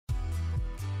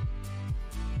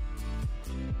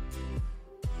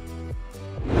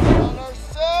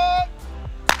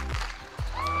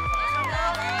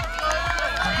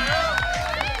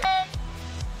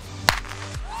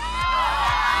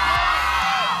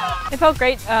It felt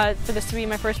great for this to be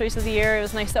my first race of the year. It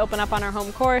was nice to open up on our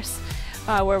home course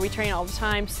where we train all the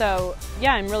time. So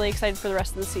yeah, I'm really excited for the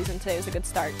rest of the season. Today was a good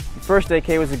start. The first AK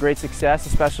was a great success,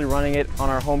 especially running it on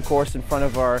our home course in front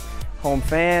of our home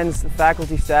fans, the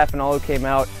faculty, staff, and all who came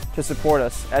out to support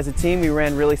us. As a team, we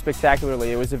ran really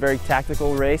spectacularly. It was a very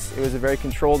tactical race. It was a very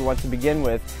controlled one to begin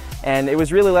with. And it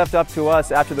was really left up to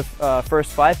us after the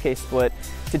first 5K split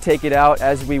to take it out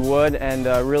as we would and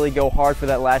really go hard for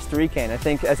that last 3K. And I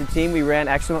think as a team we ran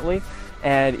excellently,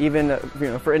 and even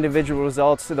for individual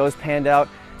results, those panned out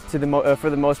to for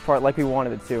the most part like we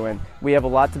wanted it to. And we have a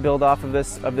lot to build off of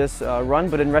this run,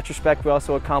 but in retrospect we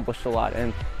also accomplished a lot.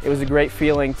 And it was a great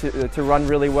feeling to run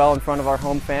really well in front of our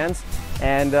home fans.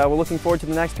 And we're looking forward to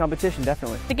the next competition,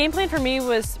 definitely. The game plan for me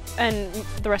was, and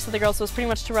the rest of the girls, was pretty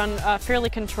much to run fairly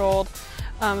controlled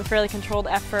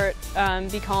effort,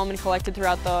 be calm and collected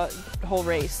throughout the whole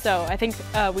race. So I think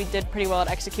we did pretty well at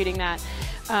executing that.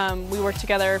 We worked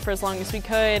together for as long as we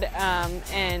could,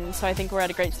 and so I think we're at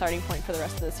a great starting point for the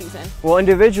rest of the season. Well,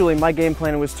 individually, my game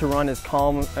plan was to run as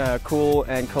calm, cool,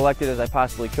 and collected as I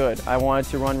possibly could. I wanted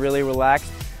to run really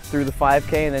relaxed through the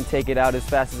 5K and then take it out as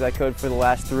fast as I could for the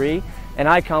last 3, and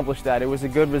I accomplished that. It was a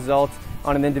good result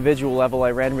on an individual level.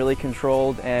 I ran really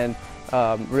controlled and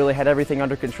really had everything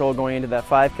under control going into that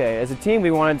 5K. As a team,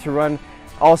 we wanted to run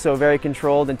also very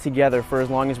controlled and together for as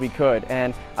long as we could.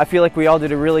 And I feel like we all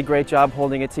did a really great job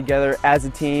holding it together as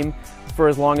a team for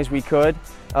as long as we could.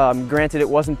 Granted, it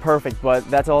wasn't perfect, but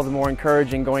that's all the more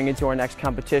encouraging going into our next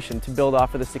competition, to build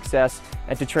off of the success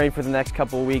and to train for the next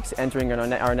couple of weeks entering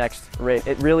our next race.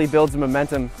 It really builds the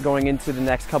momentum going into the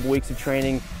next couple of weeks of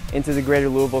training into the Greater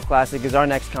Louisville Classic as our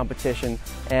next competition,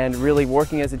 and really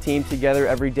working as a team together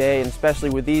every day, and especially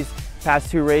with these past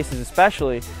 2 races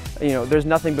especially, there's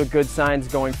nothing but good signs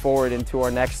going forward into our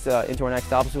next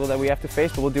obstacle that we have to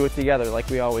face, but we'll do it together like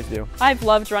we always do. I've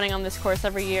loved running on this course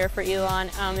every year for Elon,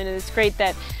 and it's great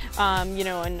that in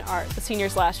the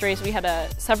seniors' last race we had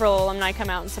several alumni come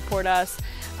out and support us,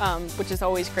 which is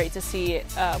always great to see.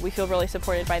 We feel really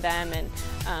supported by them,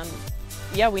 and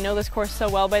yeah, we know this course so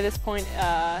well by this point.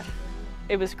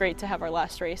 It was great to have our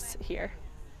last race here.